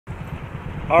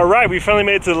All right, we finally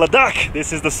made it to Ladakh.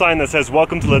 This is the sign that says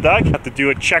welcome to Ladakh. You have to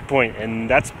do a checkpoint, and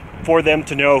that's for them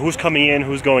to know who's coming in,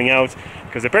 who's going out,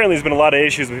 because apparently there's been a lot of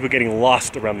issues with people getting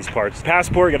lost around these parts.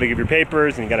 Passport, you gotta give your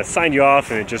papers, and you gotta sign you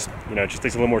off, and it just, it just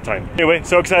takes a little more time. Anyway,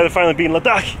 so excited to finally be in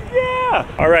Ladakh.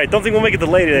 Yeah! All right, don't think we'll make it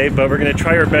delay today, but we're gonna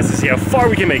try our best to see how far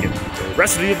we can make it. The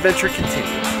rest of the adventure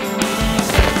continues.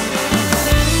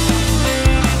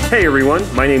 Hey everyone,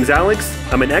 my name's Alex.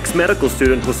 I'm an ex-medical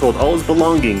student who sold all his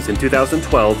belongings in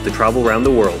 2012 to travel around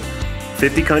the world.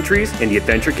 50 countries, and the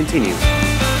adventure continues.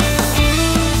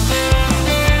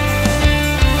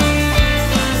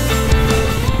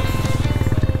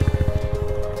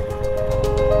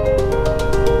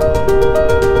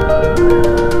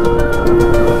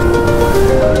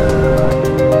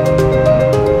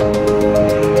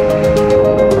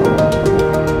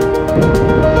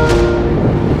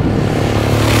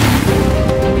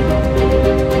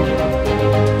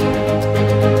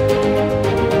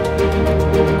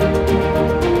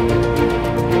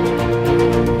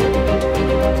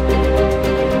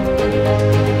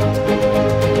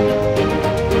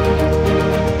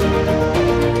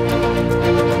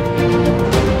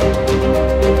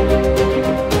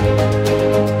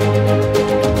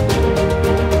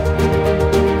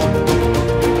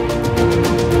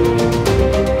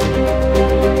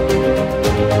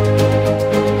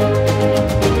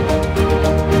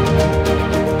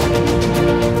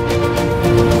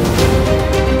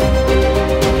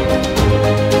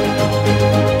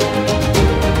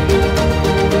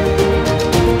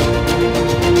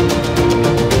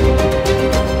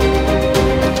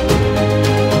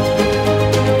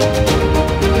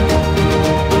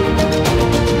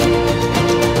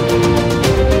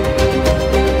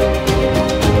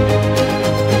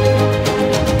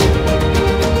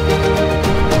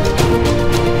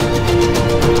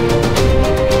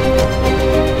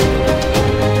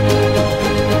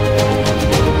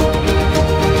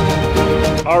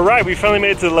 Alright, we finally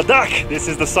made it to Ladakh. This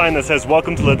is the sign that says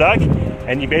welcome to Ladakh,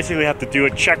 and you basically have to do a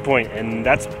checkpoint, and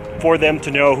that's for them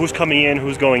to know who's coming in,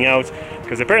 who's going out,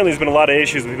 because apparently there's been a lot of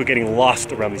issues with people getting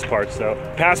lost around these parts. So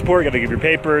passport, you gotta give your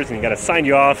papers, and you gotta sign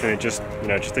you off, and it just,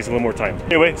 just takes a little more time.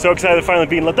 Anyway, so excited to finally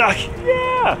be in Ladakh.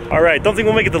 Yeah! Alright, don't think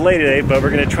we'll make it delay today, but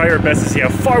we're gonna try our best to see how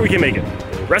far we can make it.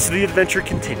 The rest of the adventure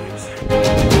continues.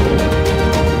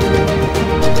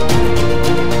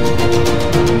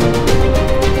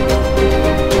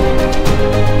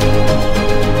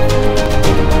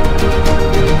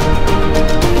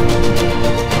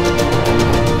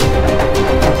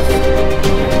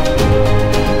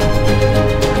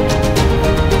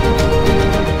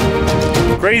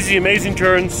 Crazy, amazing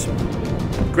turns,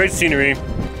 great scenery,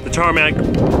 the tarmac,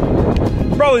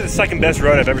 probably the second best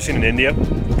road I've ever seen in India,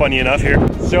 funny enough here.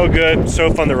 So good,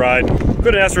 so fun to ride,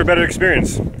 couldn't ask for a better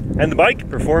experience. And the bike,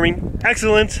 performing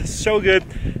excellent, so good.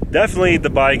 Definitely the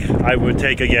bike I would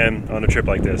take again on a trip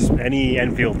like this. Any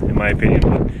Enfield, in my opinion,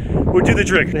 would do the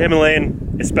trick. The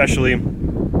Himalayan, especially,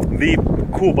 the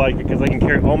cool bike because I can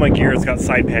carry all my gear. It's got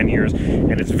side panniers,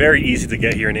 and it's very easy to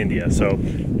get here in India. So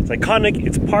it's iconic,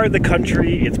 it's part of the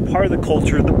country, it's part of the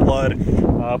culture, the blood,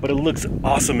 but it looks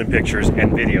awesome in pictures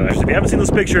and video. Actually, if you haven't seen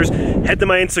those pictures, head to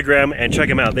my Instagram and check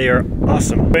them out. They are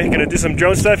awesome. We're gonna do some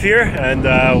drone stuff here, and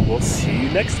we'll see you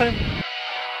next time.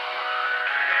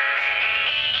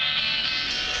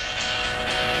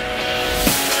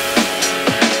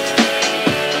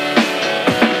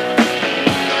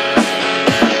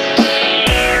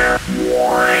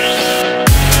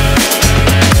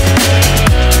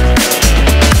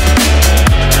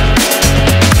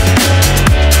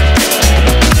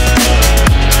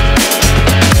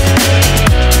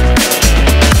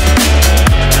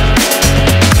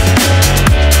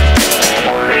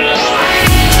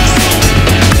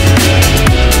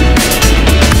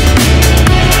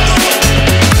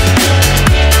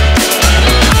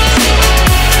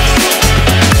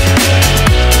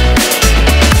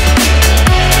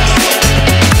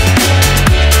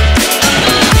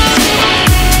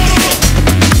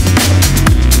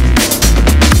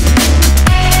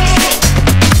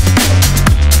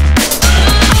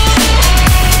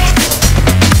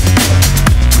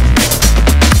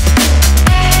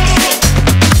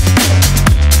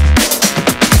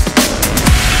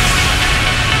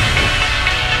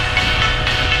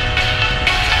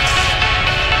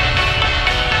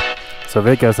 So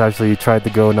Vikas actually tried to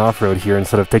go an off-road here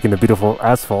instead of taking the beautiful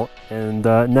asphalt, and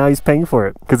now he's paying for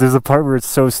it. Because there's a part where it's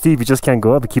so steep you just can't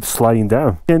go up, it keeps sliding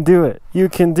down. You can do it. You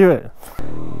can do it.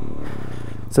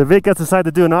 So Vikas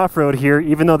decided to do an off-road here,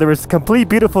 even though there was complete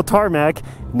beautiful tarmac.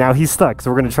 Now he's stuck, so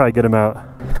we're going to try to get him out.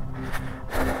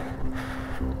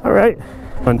 Alright.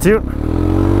 1, 2.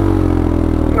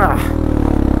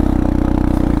 Ah.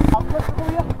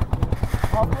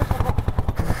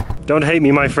 Don't hate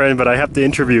me, my friend, but I have to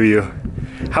interview you.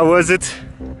 How was it?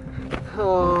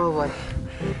 Oh, my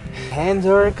hands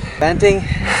hurt, panting.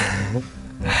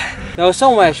 There was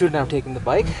somewhere I shouldn't have taken the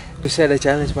bike. You said I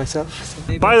challenged myself.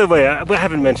 So by the way, I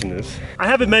haven't mentioned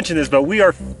this. But we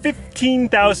are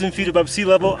 15,000 feet above sea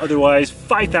level, otherwise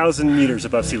 5,000 meters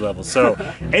above sea level. So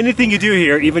anything you do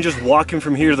here, even just walking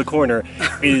from here to the corner,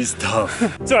 is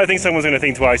tough. So I think someone's gonna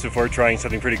think twice before trying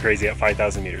something pretty crazy at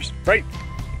 5,000 meters, right?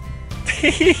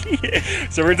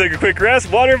 So we're gonna take a quick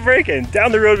rest, water break, and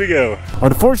down the road we go.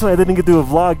 Unfortunately, I didn't get to do a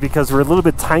vlog because we're a little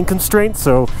bit time constrained,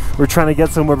 so we're trying to get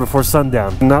somewhere before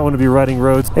sundown. I not want to be riding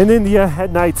roads in India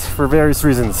at night for various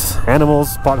reasons.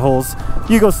 Animals, potholes,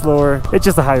 you go slower, it's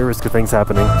just a higher risk of things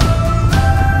happening.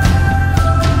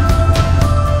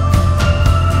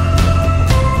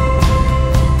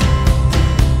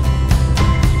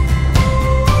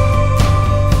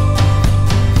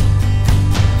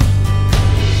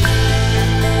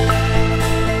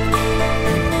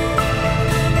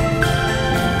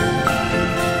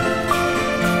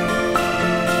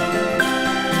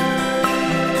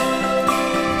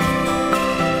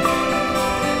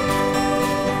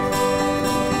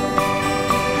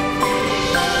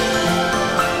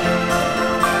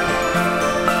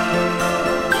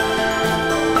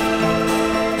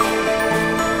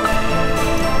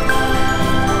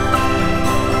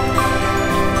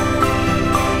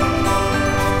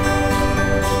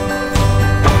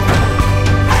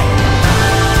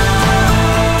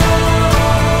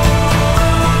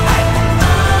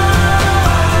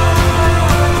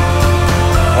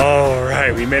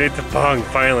 Made it to Pangong,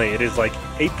 finally. It is like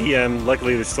 8 p.m.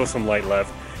 Luckily, there's still some light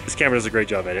left. This camera does a great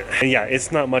job at it. And yeah, it's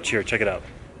not much here. Check it out.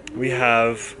 We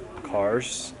have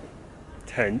cars,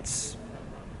 tents,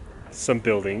 some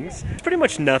buildings. It's pretty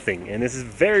much nothing. And this is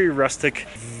very rustic,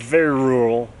 very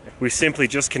rural. We simply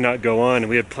just cannot go on.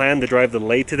 We had planned to drive to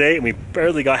Leh today and we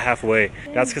barely got halfway.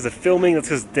 That's because of filming, that's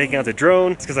because of taking out the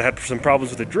drone. It's because I had some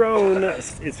problems with the drone.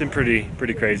 It's been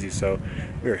pretty crazy. So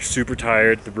we are super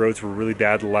tired. The roads were really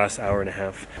bad the last hour and a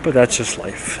half. But that's just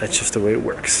life. That's just the way it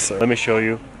works. So let me show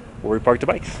you where we parked the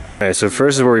bikes. Alright, so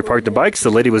first is where we parked the bikes.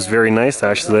 The lady was very nice to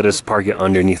actually let us park it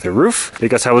underneath the roof.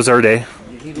 Because how was our day?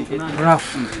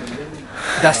 rough,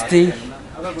 dusty,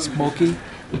 smoky,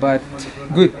 but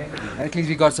good. At least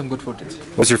we got some good footage.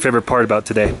 What's your favorite part about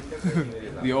today?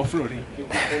 The off-roading.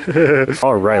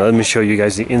 Alright, let me show you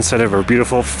guys the inside of our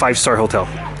beautiful 5-star hotel.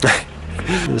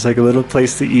 There's like a little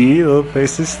place to eat, a little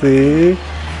place to sleep.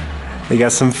 They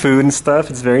got some food and stuff,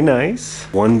 it's very nice.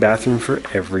 One bathroom for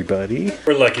everybody.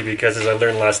 We're lucky because, as I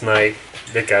learned last night,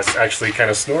 Vikas actually kind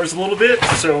of snores a little bit,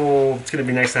 so it's gonna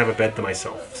be nice to have a bed to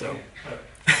myself, so.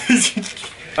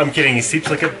 I'm kidding, he sleeps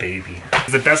like a baby.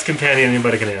 He's the best companion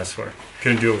anybody can ask for.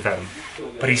 Couldn't do it without him.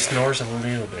 But he snores a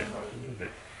little bit.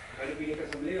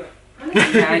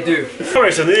 Yeah, I do.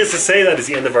 Alright, so needless to say, that is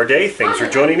the end of our day. Thanks for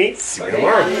joining me. See you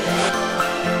tomorrow.